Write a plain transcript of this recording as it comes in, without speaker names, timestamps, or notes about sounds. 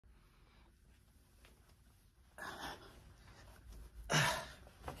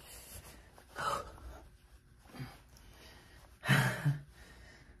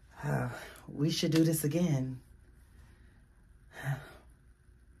we should do this again.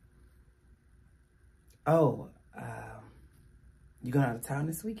 Oh, you going out of town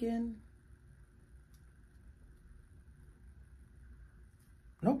this weekend?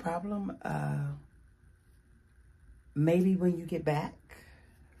 No problem. Maybe when you get back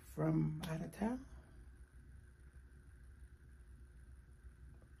from out of town?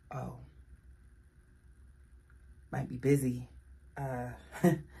 Oh. Might be busy.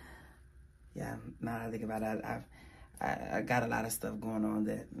 Yeah, now that I think about it, I got a lot of stuff going on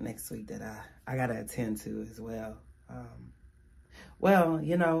that next week that I got to attend to as well. Well,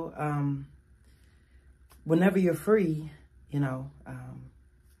 you know, whenever you're free, you know,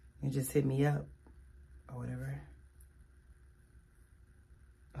 you just hit me up or whatever.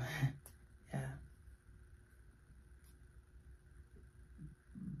 Yeah.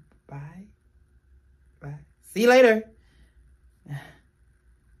 Bye. Bye. See you later.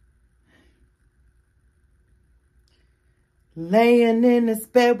 Laying in this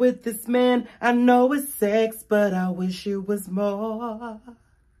bed with this man, I know it's sex, but I wish it was more.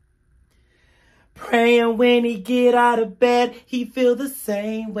 Praying when he get out of bed, he feel the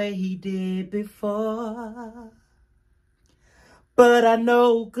same way he did before. But I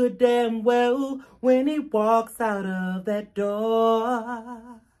know good damn well when he walks out of that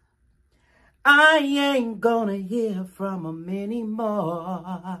door, I ain't gonna hear from him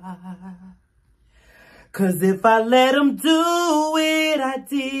anymore. 'Cause if I let him do it, I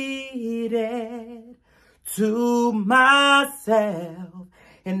did it to myself.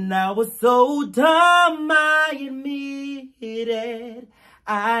 And I was so dumb, I admit it.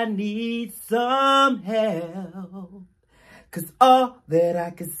 I need some help. 'Cause all that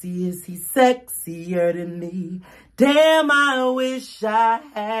I can see is he's sexier than me. Damn, I wish I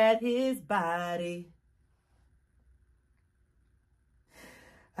had his body.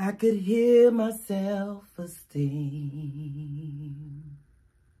 I could hear my self-esteem.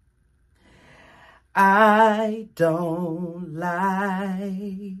 I don't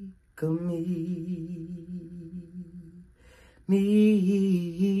like me.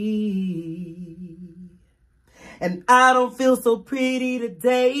 And I don't feel so pretty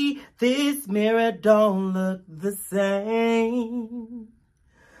today. This mirror don't look the same.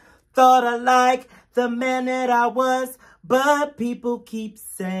 Thought I liked the man that I was, but people keep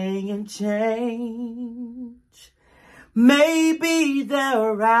saying change. Maybe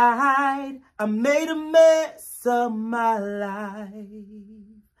they're right. I made a mess of my life.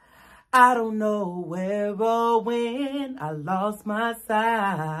 I don't know where or when I lost my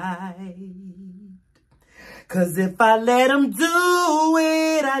sight. 'Cause if I let him do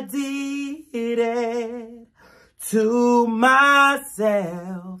it, I did it to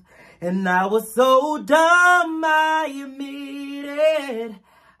myself. And I was so dumb, I admit it.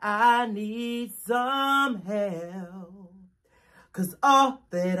 I need some help. 'Cause all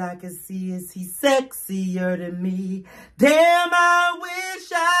that I can see is he's sexier than me. Damn, I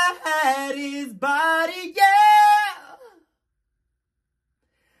wish I had his body, yeah.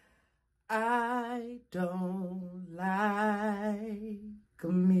 I don't like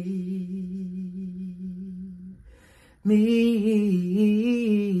me.